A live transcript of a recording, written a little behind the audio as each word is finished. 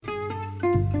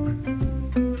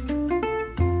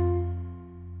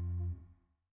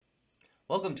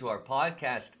Welcome to our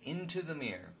podcast, Into the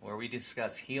Mirror, where we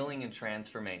discuss healing and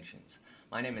transformations.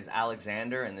 My name is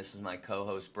Alexander, and this is my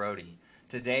co-host, Brody.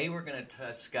 Today, we're going to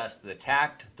discuss the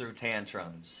tact through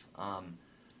tantrums.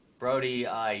 Brody,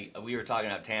 we were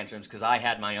talking about tantrums because I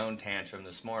had my own tantrum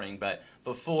this morning, but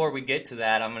before we get to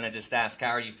that, I'm going to just ask,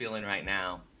 how are you feeling right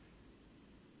now?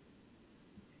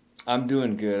 I'm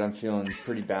doing good. I'm feeling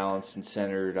pretty balanced and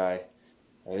centered. It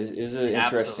was an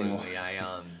interesting one. Absolutely.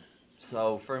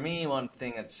 So for me, one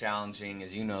thing that's challenging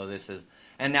is, this is,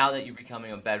 and now that you're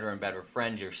becoming a better and better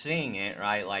friend, you're seeing it,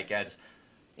 right? Like as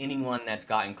anyone that's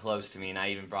gotten close to me, and I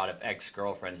even brought up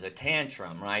ex-girlfriends, the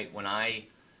tantrum, right?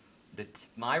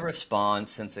 My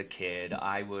response since a kid,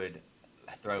 I would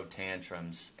throw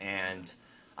tantrums, and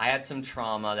I had some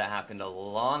trauma that happened a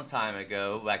long time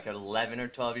ago, like at 11 or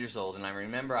 12 years old, and I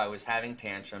remember I was having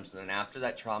tantrums, and then after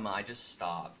that trauma, I just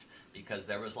stopped, because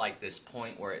there was like this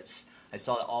point where I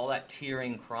saw all that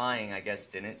tearing, crying, I guess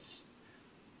it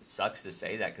sucks to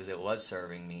say that because it was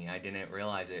serving me. I didn't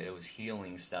realize it was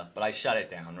healing stuff, but I shut it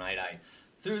down, right? I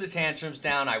threw the tantrums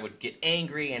down. I would get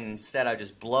angry, and instead I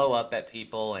just blow up at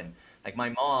people, and like my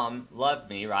mom loved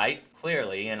me, right?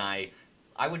 Clearly, and I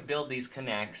would build these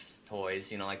Connects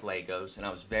toys, like Legos, and I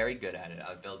was very good at it.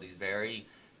 I would build these very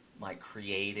like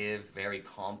creative, very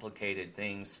complicated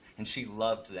things, and she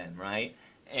loved them, right?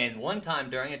 And one time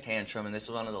during a tantrum, and this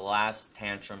was one of the last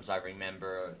tantrums I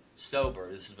remember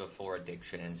sober, this is before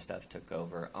addiction and stuff took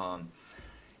over,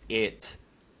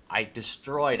 I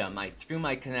destroyed them. I threw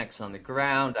my Connects on the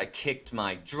ground, I kicked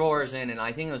my drawers in, and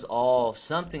I think it was all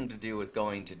something to do with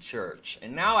going to church.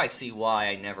 And now I see why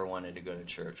I never wanted to go to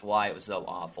church, why it was so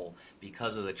awful,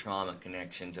 because of the trauma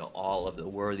connection to all of the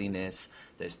worthiness,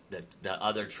 the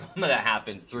other trauma that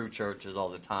happens through churches all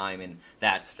the time, and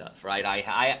that stuff, right?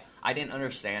 I didn't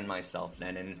understand myself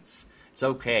then, and it's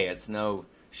okay. It's no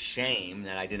shame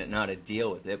that I didn't know how to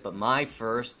deal with it, but my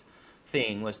first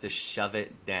thing was to shove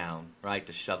it down, right?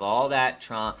 To shove all that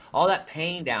trauma, all that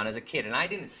pain down as a kid. And I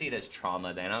didn't see it as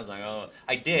trauma then. I was like, oh,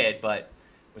 I did, but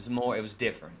it was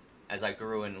different as I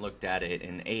grew and looked at it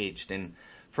and aged. And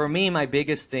for me, my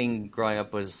biggest thing growing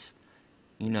up was,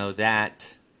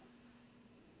 that,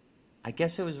 I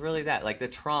guess it was really that, like the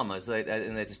traumas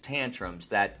and the tantrums,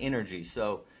 that energy.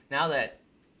 So now that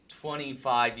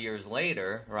 25 years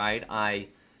later, right,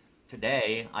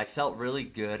 today I felt really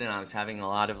good, and I was having a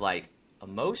lot of like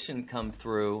emotion come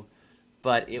through,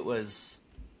 but we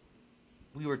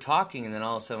were talking, and then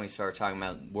all of a sudden we started talking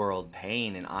about world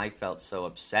pain, and I felt so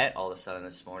upset all of a sudden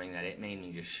this morning that it made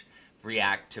me just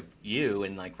react to you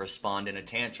and like respond in a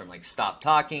tantrum, like stop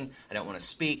talking, I don't want to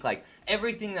speak, like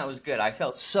everything that was good, I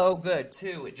felt so good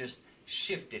too, it just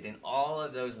shifted, and all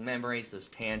of those memories, those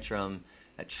tantrum,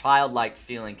 that childlike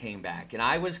feeling came back, and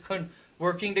I was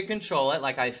working to control it.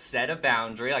 Like I set a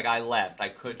boundary, like I left.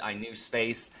 I knew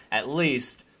space at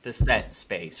least to set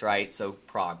space, right? So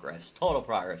total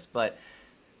progress. But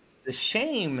the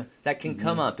shame that can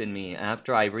come up in me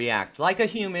after I react, like a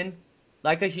human,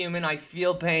 I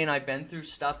feel pain. I've been through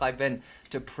stuff. I've been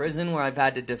to prison where I've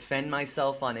had to defend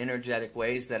myself on energetic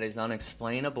ways that is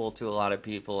unexplainable to a lot of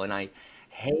people. And I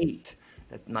hate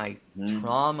that my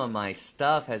trauma, my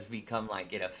stuff has become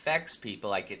like it affects people,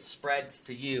 like it spreads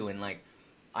to you, and like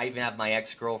I even have my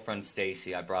ex-girlfriend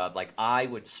Stacy I brought up, like I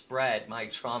would spread my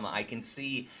trauma. I can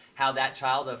see how that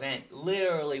child event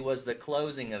literally was the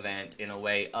closing event in a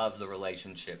way of the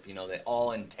relationship, they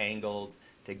all entangled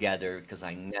together because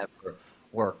I never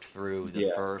worked through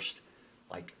Yeah,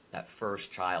 that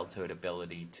first childhood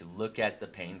ability to look at the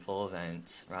painful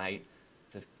events, right?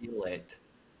 To feel it,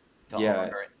 to yeah.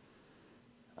 honor it.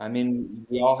 I mean,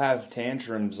 we all have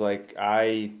tantrums. Like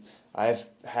I've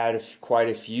had quite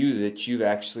a few that you've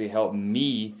actually helped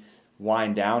me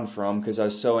wind down from because I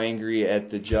was so angry at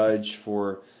the judge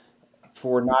for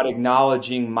not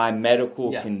acknowledging my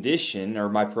medical Yeah. condition or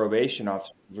my probation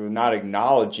officer for not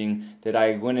acknowledging that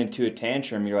I went into a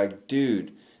tantrum. You're like,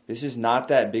 dude, this is not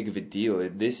that big of a deal.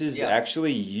 This is Yeah.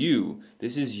 actually you.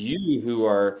 This is you who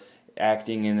are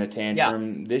acting in the Yeah.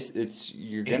 tantrum.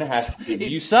 You're gonna It's have to get it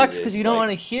used to sucks because this. you don't want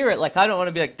to Like, hear it. Like I don't want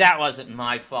to be like that wasn't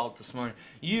my fault this morning.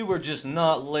 You were just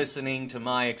not listening to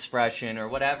my expression or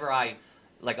whatever.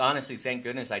 Like honestly, thank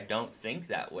goodness I don't think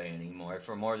that way anymore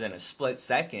for more than a split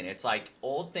second. It's like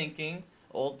old thinking,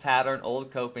 old pattern,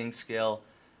 old coping skill,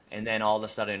 and then all of a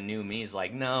sudden new me is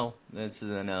like, no, this is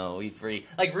a no. We free.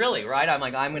 Like really, right? I'm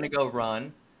like I'm gonna go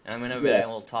run. And yeah,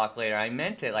 we'll talk later. I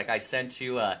meant it. Like I sent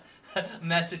you a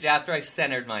message after I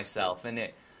centered myself, and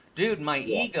dude, my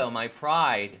yeah. ego, my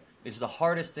pride is the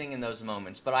hardest thing in those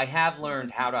moments. But I have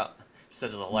learned how to.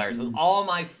 Says it's hilarious. With Mhm. all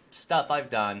my stuff I've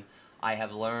done, I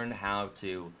have learned how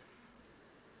to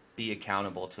be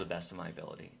accountable to the best of my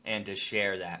ability and to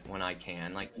share that when I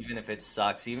can. Like, even if it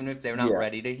sucks, even if they're not Yeah.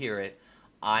 ready to hear it,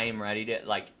 I am ready to,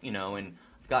 like, and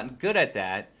I've gotten good at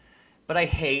that. But I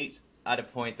hate at a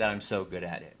point that I'm so good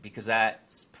at it because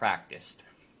that's practiced.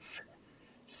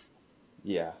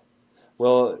 Yeah.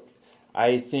 Well,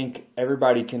 I think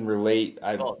everybody can relate.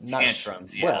 I'm Well, not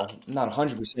tantrums, yeah. well, not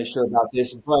 100% sure about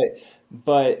this,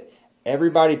 but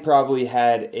everybody probably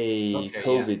had a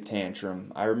Okay, yeah. COVID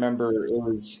tantrum. I remember it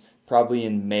was probably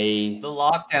in May The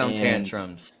lockdown and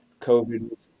tantrums. COVID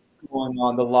was going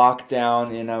on, the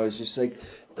lockdown, and I was just like,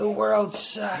 the world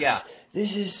Yeah, sucks.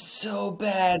 This is so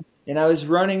bad. And I was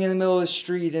running in the middle of the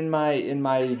street, and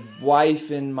my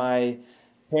wife and my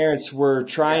parents were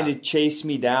trying yeah, to chase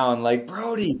me down, like,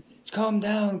 Brody, calm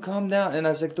down, calm down. And I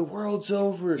was like, the world's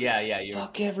over. yeah, yeah.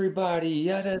 Fuck everybody.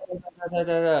 Yada, da, da, da,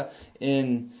 da, da.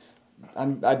 And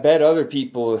I bet other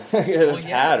people Well, have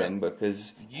yeah, had but them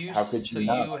because you how could so you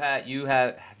not? you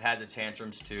have had the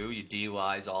tantrums too. You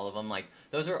DUIs, all of them. Like,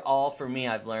 those are all, for me.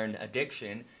 I've learned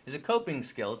addiction is a coping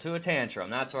skill to a tantrum.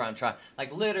 That's where I'm trying.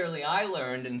 Like, literally, I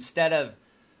learned, instead of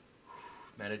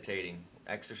meditating,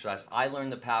 exercise, I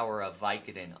learned the power of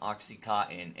Vicodin,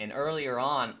 Oxycontin, and earlier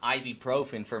on,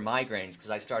 ibuprofen for migraines because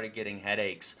I started getting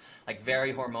headaches, like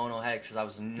very hormonal headaches, because I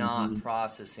was not Hmm.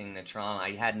 processing the trauma.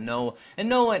 I had no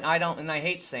one, I don't, and I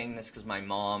hate saying this because my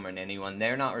mom and anyone,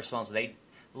 they're not responsible. They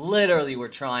literally were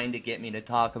trying to get me to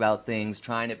talk about things,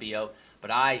 trying to be open, but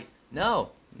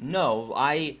no,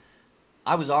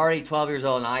 I was already 12 years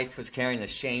old and I was carrying the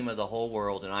shame of the whole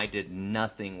world and I did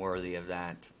nothing worthy of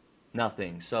that.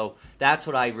 Nothing. So that's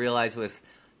what I realized with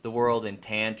the world and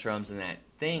tantrums and that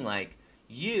thing. Like,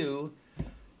 you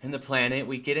and the planet,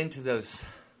 we get into those.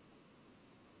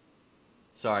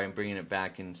 Sorry, I'm bringing it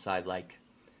back inside. Like,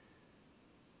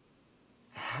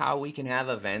 how we can have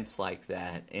events like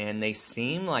that and they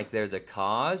seem like they're the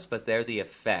cause, but they're the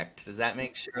effect. Does that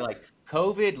make sure? Like,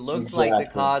 COVID looked like the Exactly.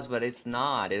 cause, but it's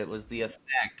not. It was the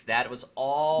effect. That was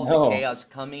all the No. chaos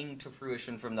coming to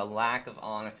fruition from the lack of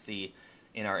honesty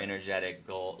in our energetic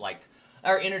goal, like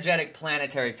our energetic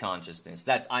planetary consciousness.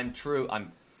 That's I'm true.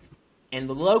 I'm And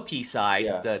the Loki side,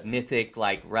 Yeah. the mythic,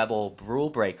 like, rebel rule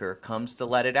breaker, comes to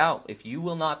let it out. If you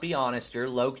will not be honest, your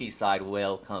Loki side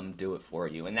will come do it for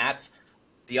you. And that's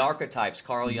the archetypes.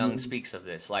 Carl Jung Hmm. speaks of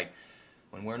this. Like,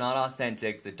 when we're not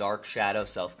authentic, the dark shadow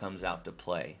self comes out to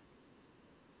play.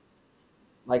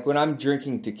 Like when I'm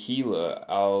drinking tequila,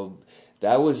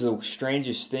 that was the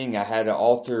strangest thing. I had to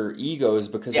alter egos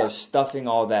because I Yeah. was stuffing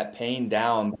all that pain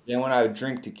down. But then when I would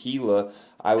drink tequila,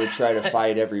 I would try to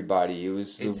fight everybody. It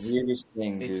was the it's weirdest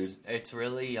thing, dude. it's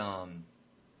really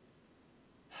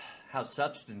how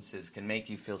substances can make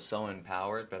you feel so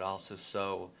empowered, but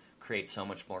also create so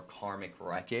much more karmic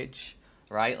wreckage,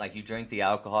 right? Like, you drink the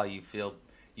alcohol, you feel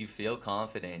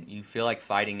confident, you feel like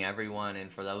fighting everyone, and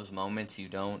for those moments you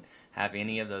don't have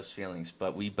any of those feelings.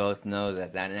 But we both know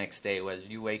that next day, whether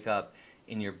you wake up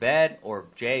in your bed or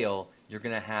jail, you're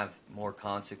gonna have more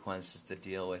consequences to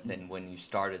deal with than when you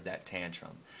started that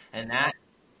tantrum. And that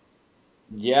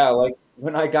Yeah, like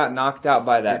when I got knocked out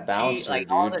by your that tea, bouncer, like,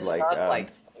 all dude, this like stuff,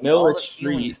 like middle all of the the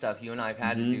healing street. stuff you and I've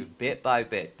had to Hmm. do bit by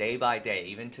bit, day by day,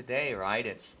 even today, right?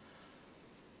 It's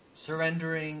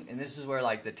surrendering, and this is where,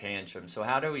 like, the tantrum. So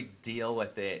how do we deal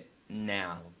with it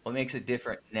now? What makes it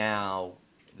different now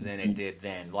than it did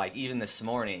then? Like, even this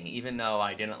morning, even though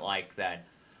I didn't like that,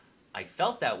 I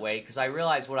felt that way because I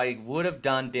realized what I would have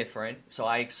done different. So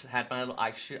I should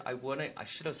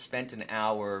have spent an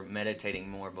hour meditating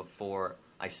more before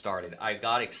I started. I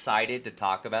got excited to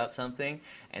talk about something,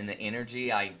 and the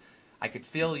energy, I could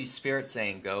feel the spirit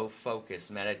saying, "Go focus,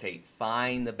 meditate,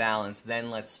 find the balance,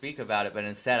 then let's speak about it." But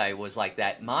instead, I was like,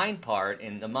 that mind part,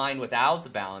 and the mind without the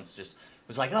balance just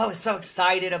was like, "Oh, so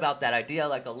excited about that idea,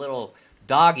 like a little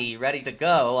doggy ready to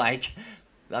go." Like,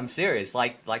 I'm serious,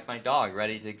 like my dog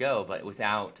ready to go, but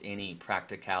without any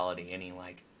practicality, any,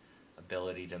 like,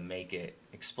 ability to make it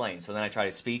explain. So then I try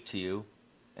to speak to you,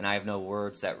 and I have no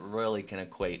words that really can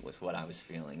equate with what I was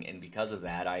feeling, and because of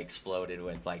that, I exploded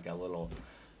with, like, a little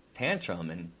tantrum,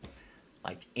 and,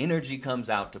 like, energy comes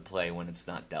out to play when it's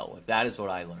not dealt with. That is what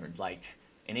I learned. Like,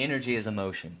 and energy is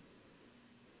emotion.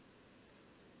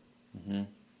 Hmm.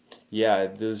 Yeah,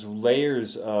 those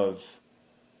layers of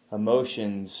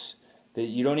emotions that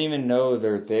you don't even know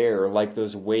they're there, like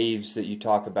those waves that you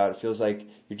talk about. It feels like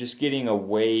you're just getting a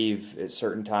wave at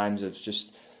certain times of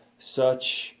just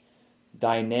such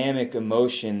dynamic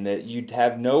emotion that you'd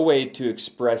have no way to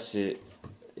express it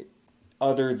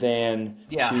other than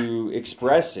Yeah, to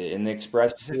express it and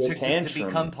express to, through a to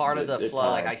become tantrum part of the at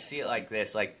flow. Like, I times. see it like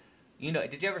this. Like, You know,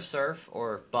 did you ever surf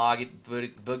or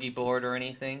boogie board or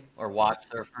anything or watch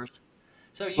surfers?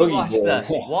 So you Boogie watch board. the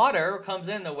water comes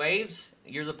in, the waves,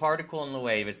 you're the particle in the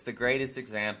wave. It's the greatest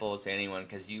example to anyone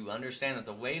because you understand that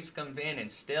the waves come in and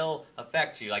still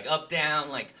affect you, like up, down,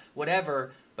 like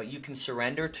whatever, but you can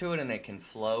surrender to it and it can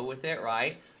flow with it,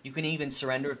 right? You can even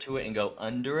surrender to it and go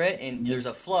under it and there's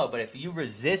a flow, but if you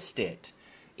resist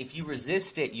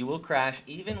it, you will crash.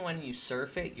 Even when you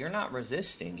surf it, you're not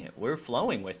resisting it. We're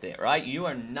flowing with it, right? You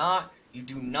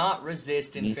do not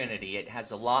resist infinity. It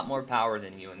has a lot more power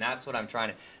than you. And that's what I'm trying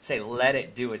to say. Let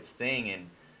it do its thing. And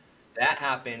that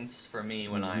happens for me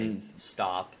when I Mhm.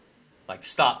 stop. Like,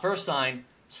 stop. First sign,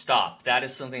 stop. That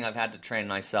is something I've had to train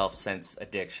myself since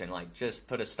addiction. Like, just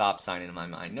put a stop sign in my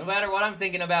mind. No matter what I'm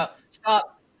thinking about, stop.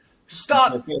 Just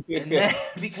stop. And then,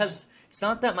 because it's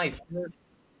not that my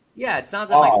yeah, it's not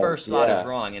that my Pause. first thought is Yeah.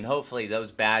 wrong, and hopefully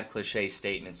those bad cliche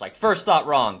statements like first thought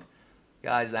wrong.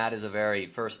 Guys, that is a very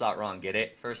first thought wrong. Get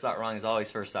it? First thought wrong is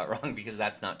always first thought wrong because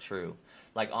that's not true.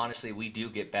 Like honestly, we do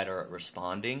get better at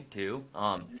responding too.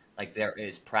 Like there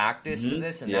is practice to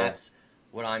this, and Yeah. that's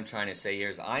what I'm trying to say here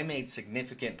is I made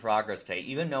significant progress today,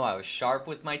 even though I was sharp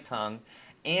with my tongue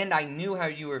and I knew how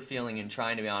you were feeling and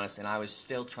trying to be honest, and I was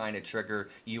still trying to trigger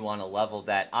you on a level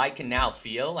that I can now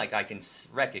feel, like I can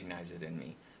recognize it in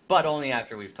me, but only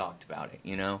after we've talked about it,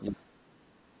 you know?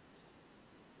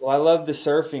 Well, I love the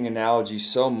surfing analogy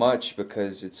so much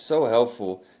because it's so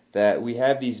helpful that we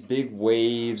have these big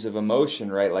waves of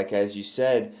emotion, right? Like as you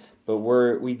said, but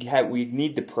we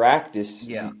need to practice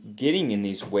Yeah. getting in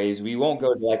these waves. We won't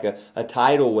go to like a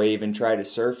tidal wave and try to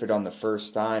surf it on the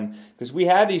first time because we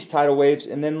have these tidal waves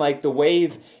and then like the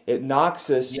wave it knocks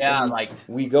us Yeah, and like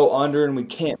we go under and we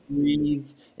can't breathe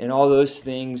and all those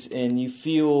things and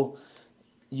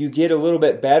you get a little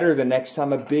bit better the next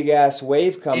time a big ass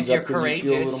wave if comes you're up because you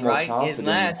feel a little courageous, more right? confident.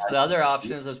 Unless the other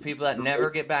option is those people that never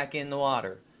get back in the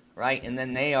water, right? And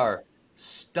then they are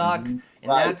stuck. Hmm.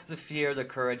 And Right. that's the fear, the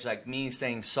courage, like me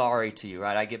saying sorry to you,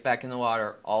 right? I get back in the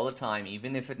water all the time,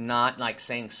 even if it's not like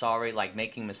saying sorry, like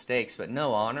making mistakes, but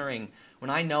no, honoring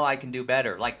when I know I can do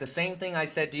better. Like the same thing I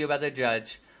said to you about the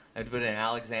judge, I put in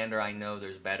Alexander, I know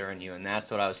there's better in you. And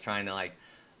that's what I was trying to like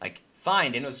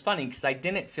find. And it was funny because I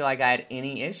didn't feel like I had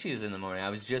any issues in the morning. I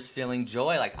was just feeling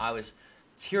joy. Like I was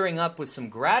tearing up with some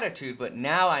gratitude, but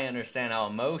now I understand how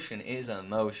emotion is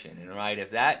emotion. And right,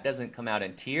 if that doesn't come out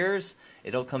in tears,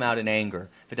 it'll come out in anger.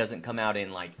 If it doesn't come out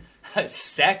in like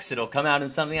sex, it'll come out in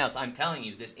something else. I'm telling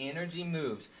you, this energy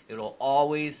moves. It'll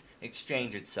always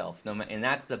exchange itself. No, and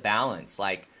that's the balance.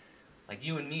 Like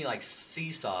you and me, like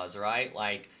seesaws, right?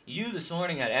 Like you this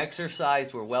morning had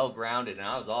exercised, were well grounded, and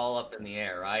I was all up in the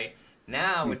air, right?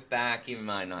 Now it's back, even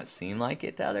might not seem like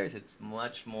it to others. It's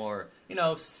much more, you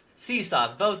know,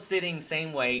 seesaws, both sitting,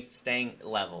 same weight, staying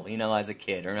level, you know, as a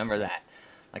kid. Remember that.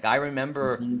 Like, I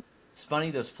remember, Hmm. it's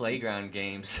funny, those playground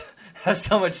games have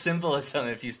so much symbolism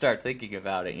if you start thinking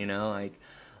about it, you know? Like,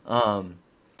 um,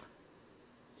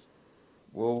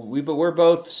 Well, we're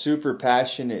both super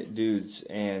passionate dudes,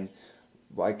 and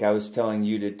like I was telling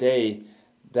you today,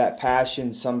 that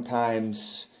passion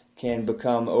sometimes can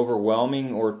become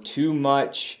overwhelming or too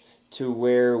much to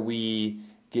where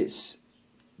get s-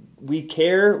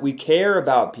 we care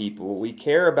about people, we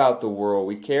care about the world,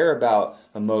 we care about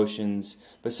emotions,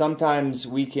 but sometimes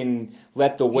we can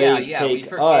let the yeah, wave yeah, we take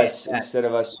forget us that instead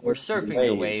of us we're surfing the surfing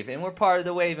the wave. wave and we're part of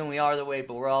the wave and we are the wave,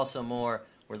 but we're also more,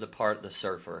 we're the part of the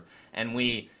surfer and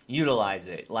we utilize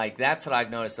it. Like that's what I've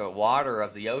noticed, the water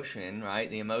of the ocean, right?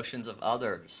 The emotions of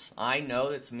others. I know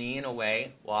it's me in a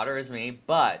way, water is me,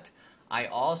 but I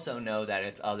also know that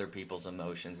it's other people's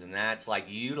emotions, and that's like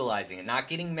utilizing it, not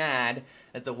getting mad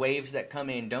that the waves that come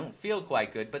in don't feel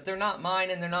quite good, but they're not mine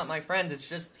and they're not my friends. It's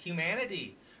just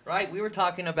humanity, right? We were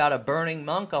talking about a burning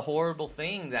monk, a horrible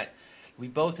thing that we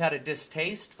both had a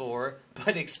distaste for,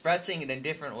 but expressing it in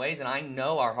different ways. And I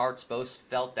know our hearts both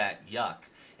felt that yuck.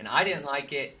 And I didn't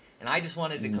like it. And I just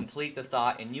wanted to Mm. complete the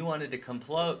thought. And you wanted to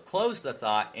close the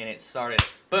thought. And it started,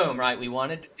 boom, right? We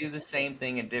wanted to do the same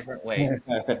thing in different ways.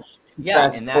 Yeah.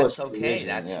 Fast And course that's okay. collision,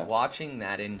 That's yeah. watching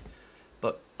that.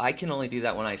 But I can only do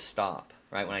that when I stop,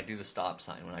 right? When I do the stop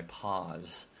sign, when I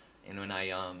pause, and when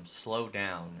I slow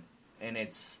down. And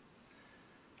it's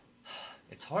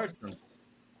hard sometimes.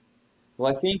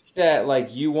 Well, I think that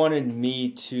like you wanted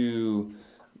me to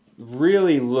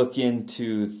really look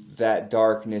into that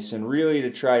darkness and really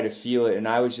to try to feel it, and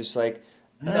I was just like,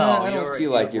 No, I don't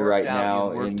feel you're like it worked right out. You've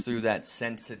now. worked And through that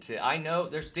sensitive. I know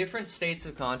there's different states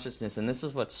of consciousness, and this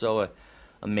is what's so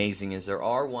amazing is there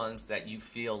are ones that you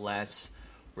feel less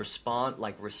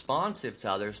responsive to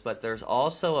others, but there's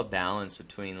also a balance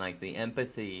between like the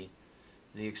empathy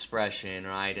the expression,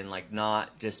 right? And like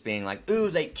not just being like, ooh,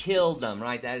 they killed them,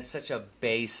 right? That is such a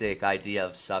basic idea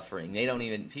of suffering. They don't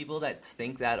even, people that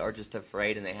think that are just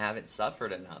afraid and they haven't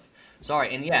suffered enough.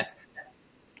 Sorry. And yes,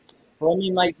 Well, I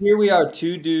mean, like here we are,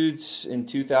 two dudes in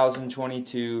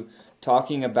 2022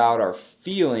 talking about our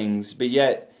feelings, but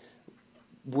yet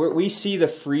we see the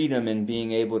freedom in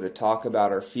being able to talk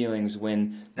about our feelings.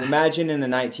 When imagine in the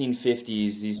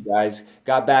 1950s, these guys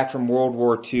got back from World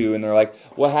War II and they're like,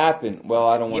 "What happened?" Well,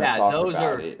 I don't want to yeah, talk those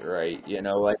about are, it, right? You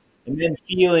know, like, and then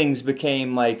feelings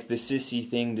became like the sissy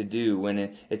thing to do when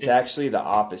it's it's, actually the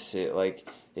opposite. Like,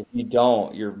 if you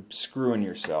don't, you're I screwing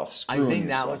think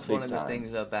that yourself was one big of the time.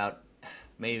 things about,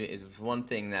 maybe it's one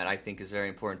thing that I think is very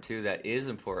important too, that is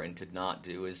important to not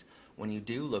do, is when you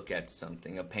do look at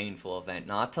something, a painful event,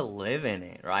 not to live in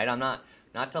it, right?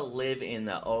 Not to live in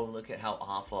the, oh, look at how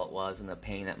awful it was and the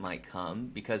pain that might come.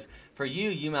 Because for you,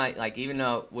 you might, like, even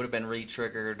though it would have been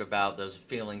re-triggered about those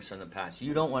feelings from the past,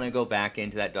 you don't want to go back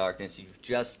into that darkness. You've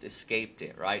just escaped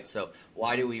it, right? So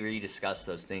why do we rediscuss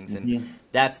those things? And Hmm.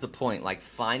 that's the point, like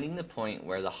finding the point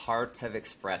where the hearts have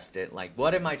expressed it. Like,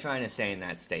 what am I trying to say in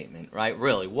that statement, right?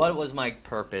 Really, what was my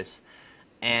purpose?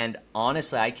 And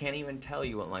honestly, I can't even tell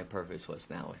you what my purpose was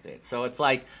now with it. So it's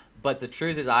like, but the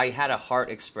truth is, I had a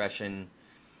heart expression,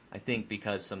 I think,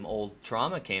 because some old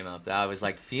trauma came up that I was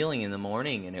like feeling in the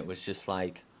morning, and it was just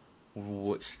like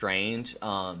strange.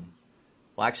 Well,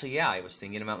 actually, yeah, I was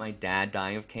thinking about my dad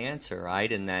dying of cancer,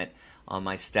 right? And that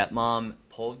my stepmom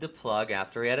pulled the plug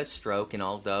after he had a stroke, and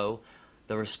although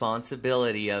the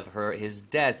responsibility of his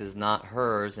death is not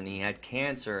hers, and he had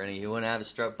cancer, and he wouldn't have a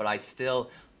stroke, but I still,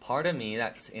 part of me,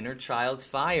 that inner child's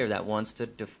fire that wants to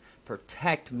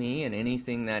protect me and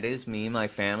anything that is me, my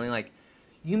family, like,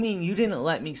 you mean you didn't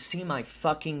let me see my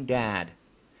fucking dad?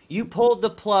 You pulled the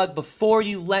plug before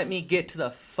you let me get to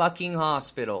the fucking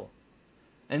hospital.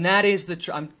 And that is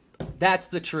that's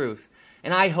the truth.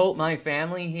 And I hope my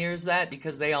family hears that,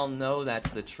 because they all know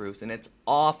that's the truth. And it's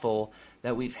awful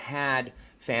that we've had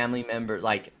family members,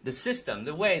 like the system,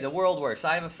 the way the world works.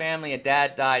 I have a family, a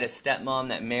dad died, a stepmom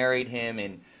that married him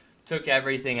and took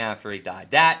everything after he died.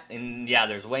 That, and yeah,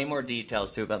 there's way more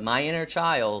details to it, but my inner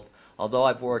child, although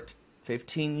I've worked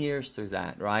 15 years through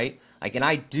that, right? Like, and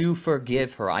I do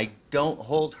forgive her. I don't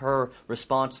hold her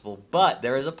responsible, but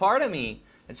there is a part of me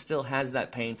that still has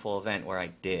that painful event where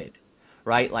I did,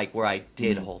 right? Like where I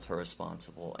did hold her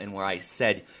responsible and where I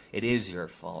said, it is your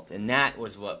fault. And that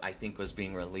was what I think was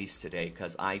being released today,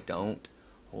 because I don't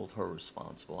hold her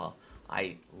responsible.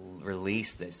 I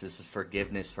release this. This is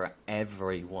forgiveness for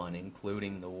everyone,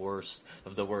 including the worst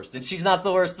of the worst. And she's not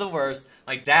the worst of the worst.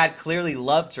 Like, dad clearly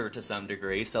loved her to some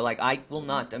degree. So, like, I will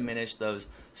not diminish those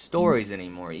stories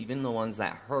anymore, even the ones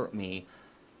that hurt me.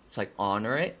 It's like,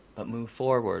 honor it, but move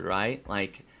forward, right?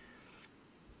 Like,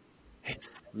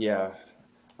 it's, Yeah.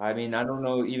 I mean, I don't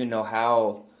know even know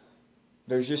how.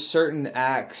 There's just certain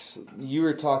acts you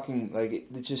were talking like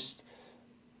it's just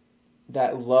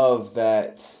that love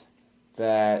that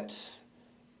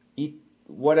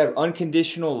whatever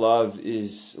unconditional love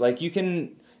is like you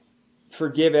can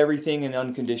forgive everything in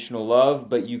unconditional love,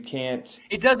 but you can't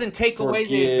it doesn't take away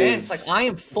the events. Like, forgive I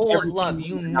am full of love. everything when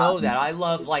You you're not. know that. I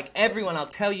love, like, everyone. I'll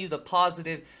tell you the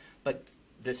positive, but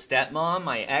the stepmom,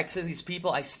 my exes, these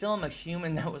people, I still am a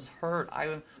human that was hurt.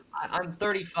 I'm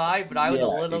 35, but I was a Yeah,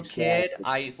 little kid. exactly.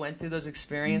 I went through those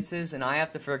experiences, and I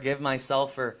have to forgive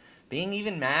myself for being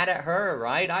even mad at her,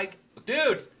 right?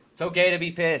 Dude, it's okay to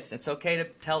be pissed. It's okay to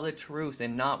tell the truth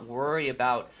and not worry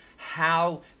about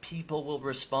how people will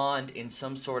respond in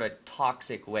some sort of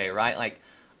toxic way, right? Like,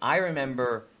 I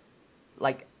remember,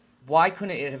 like, why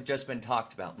couldn't it have just been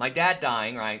talked about? My dad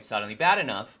dying, right, suddenly, bad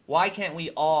enough. Why can't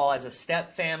we all, as a step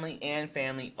family and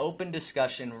family, open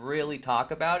discussion, really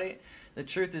talk about it? The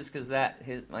truth is, because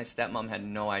my stepmom had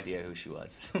no idea who she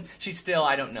was. She still,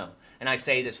 I don't know. And I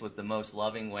say this with the most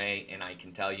loving way, and I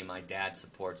can tell you my dad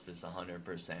supports this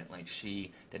 100%. Like,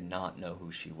 she did not know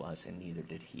who she was, and neither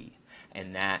did he.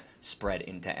 And that spread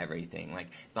into everything. Like,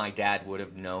 if my dad would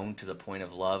have known to the point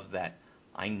of love that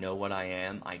I know what I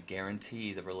am, I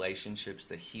guarantee the relationships,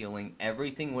 the healing,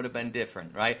 everything would have been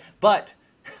different, right? But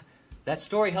that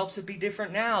story helps it be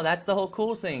different now. That's the whole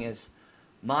cool thing, is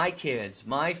my kids,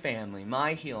 my family,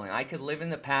 my healing. I could live in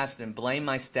the past and blame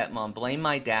my stepmom, blame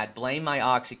my dad, blame my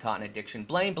Oxycontin addiction,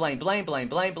 blame.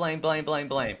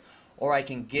 Or I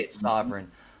can get sovereign,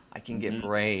 I can get Hmm.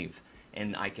 brave,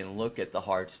 and I can look at the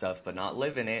hard stuff but not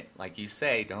live in it. Like you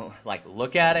say, don't, like,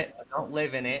 look at it, but don't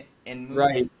live in it, and move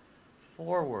Right.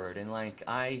 forward. And like,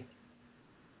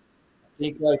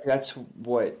 Think like that's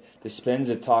what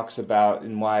Dispenza talks about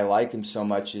and why I like him so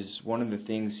much is one of the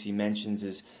things he mentions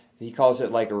is he calls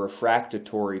it like a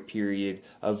refractory period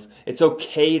of it's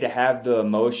okay to have the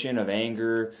emotion of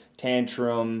anger,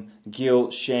 tantrum,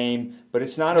 guilt, shame, but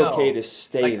it's not okay No, to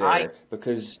stay like there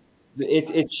because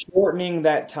it's shortening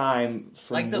that time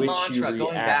like from the which you mantra,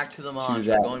 going back to react the to mantra,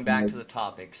 that going back to emotion. the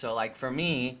topic. So, like for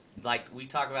me, like we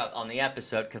talk about on the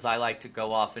episode, because I like to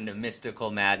go off into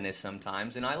mystical madness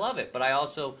sometimes, and I love it. But I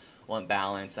also want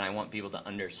balance, and I want people to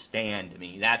understand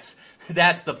me. That's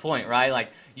the point, right?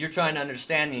 Like you're trying to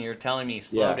understand me, you're telling me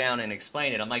slow Yeah. down and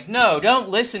explain it. I'm like, no, don't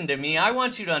listen to me. I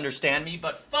want you to understand me,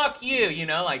 but fuck you.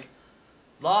 Like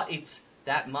it's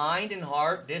that mind and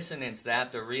heart dissonance that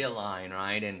have to realign,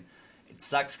 right? And it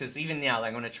sucks because even now, like,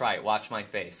 I'm going to try it. Watch my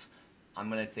face. I'm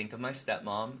going to think of my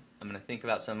stepmom. I'm going to think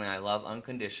about something I love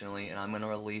unconditionally, and I'm going to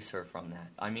release her from that.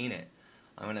 I mean it.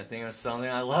 I'm going to think of something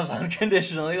I love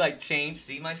unconditionally, like change,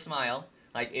 see my smile.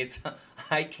 Like,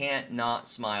 I can't not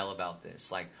smile about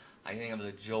this. Like, I think of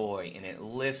the joy, and it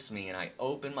lifts me, and I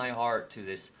open my heart to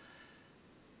this.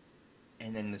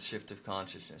 And then the shift of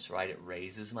consciousness, right? It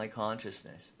raises my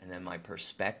consciousness, and then my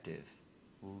perspective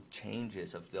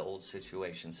changes of the old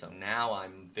situation. So now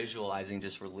I'm visualizing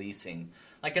just releasing,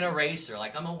 like an eraser,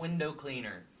 like I'm a window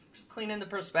cleaner, just cleaning the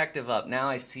perspective up. Now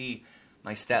I see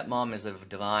my stepmom as a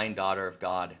divine daughter of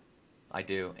God. I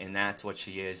do, and that's what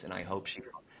she is, and I hope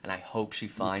she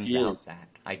finds She out is. that.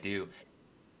 I do.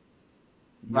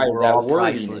 Right, We're that all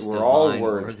worthiness. priceless, We're all divine,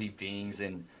 worth worthy beings,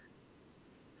 and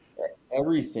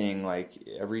everything, like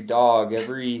every dog,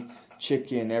 every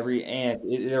chicken, every ant,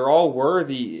 they're all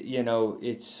worthy.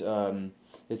 It's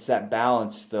that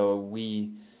balance though.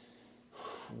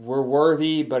 We're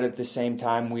worthy, but at the same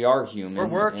time, we are we're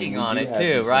human, and working we on do it have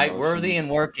too, these right? Worthy emotions. and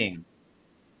working.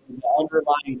 The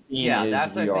underlying theme Yeah, is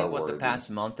that's I we are think what the worthy. past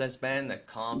month has been, the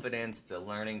confidence, the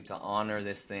learning to honor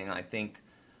this thing. I think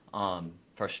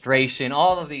frustration,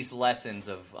 all of these lessons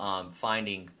of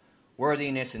finding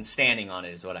worthiness and standing on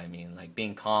it is what I mean. Like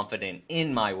being confident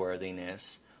in my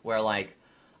worthiness, where like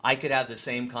I could have the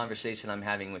same conversation I'm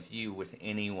having with you with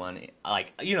anyone,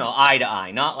 like eye to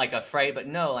eye, not like afraid, but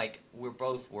no, like we're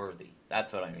both worthy.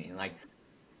 That's what I mean. Like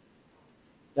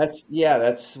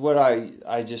That's what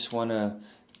I just want to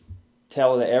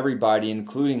tell to everybody,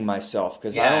 including myself,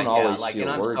 because I yeah, don't yeah. always Like, and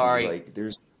feel worthy. Like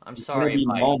I'm there's gonna sorry if be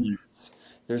I moments.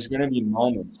 There's gonna be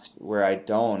moments where I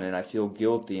don't, and I feel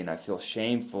guilty, and I feel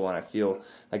shameful, and I feel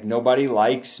like nobody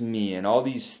likes me, and all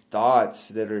these thoughts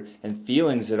that are and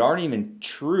feelings that aren't even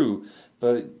true.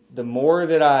 But the more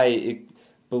that I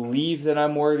believe that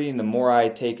I'm worthy, and the more I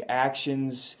take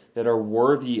actions that are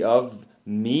worthy of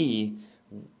me,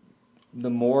 the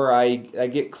more I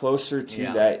get closer to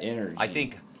yeah. that I energy.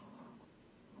 think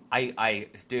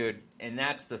dude, and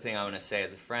that's the thing I want to say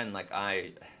as a friend. Like,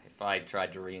 if I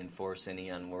tried to reinforce any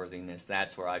unworthiness,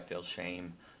 that's where I feel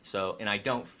shame. So, and I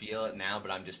don't feel it now,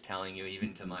 but I'm just telling you,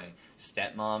 even to my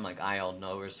stepmom, like, I hold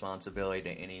no responsibility to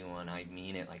anyone. I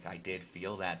mean it. Like, I did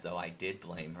feel that, though. I did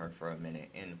blame her for a minute,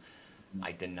 and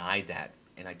I denied that,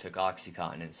 and I took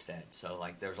Oxycontin instead. So,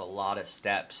 like, there's a lot of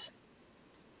steps.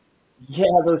 Yeah,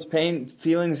 those pain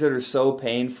feelings that are so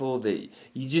painful that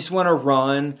you just want to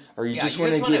run or you Yeah, just you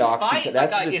want just to want get to oxytocin. fight.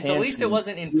 Like, That's the it's at least it tantrum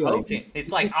wasn't feeling. impotent.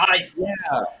 It's like I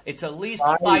Yeah, It's at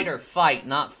least fight. fight or fight,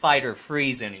 not fight or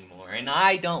freeze anymore. And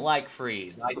I don't like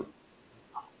freeze.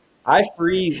 I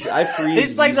freeze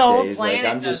It's like the these whole days. Like planet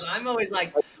I'm does. just I'm always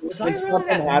like, was I like really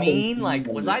something that happens mean? to me Like,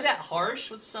 and was I just that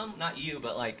harsh with some? Not you,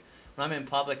 but like when I'm in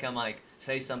public, I'm like,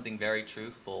 say something very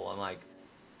truthful. I'm like,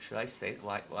 should I say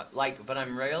what? Like, but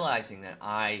I'm realizing that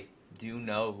I do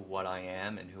know what I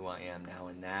am and who I am now,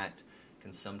 and that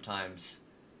can sometimes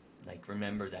like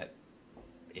remember that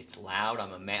it's loud.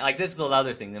 I'm a man. Like this is the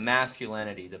other thing, the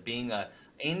masculinity, the being a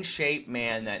in shape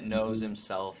man that knows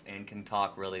himself and can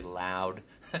talk really loud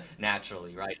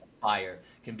naturally, right? Fire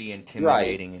can be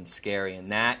right. intimidating and scary,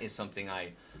 and that is something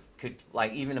I could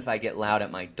like. Even if I get loud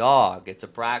at my dog, it's a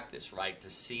practice, right? To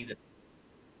see the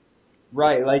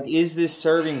Right, like is this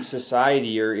serving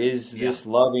society or is yeah, this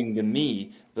loving to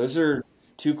me? Those are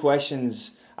two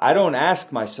questions I don't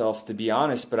ask myself to be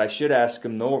honest, but I should ask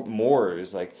them more.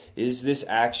 Is like, is this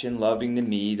action loving to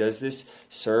me? Does this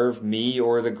serve me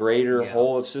or the greater yeah.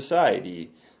 whole of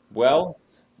society? Well,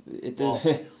 it Well,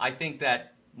 does. I think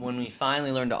that when we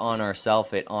finally learn to honor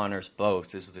ourselves, it honors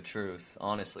both, is the truth.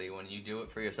 Honestly, when you do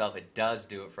it for yourself, it does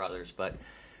do it for others, but it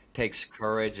takes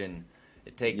courage and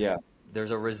it takes, Yeah,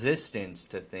 there's a resistance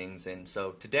to things. And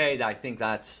so today, I think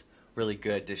that's really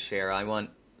good to share. I want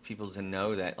people to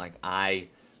know that, like, I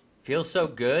feel so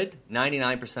good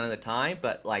 99% of the time,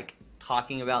 but like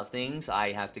talking about things,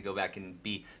 I have to go back and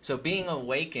be. So being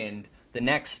awakened, the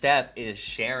next step is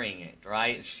sharing it,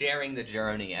 right? Sharing the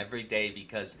journey every day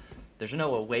because there's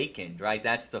no awakened, right?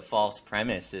 That's the false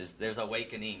premise, is there's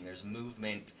awakening, there's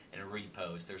movement and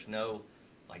repose. There's no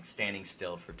like standing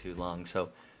still for too long. So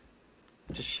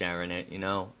just sharing it,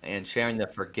 and sharing the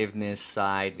forgiveness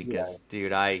side Yeah. because,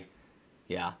 dude,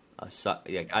 yeah,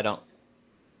 yeah, I don't.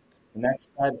 And that's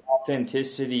that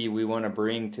authenticity we want to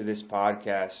bring to this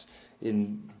podcast.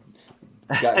 In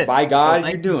by Well, God, you're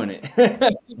thank you. doing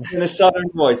it. In the Southern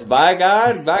voice, by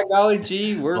God, by golly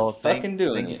gee, we're Well, fucking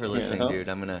doing thank you it. for listening, dude.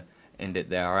 I'm gonna end it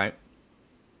there. All right.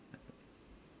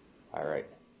 All right.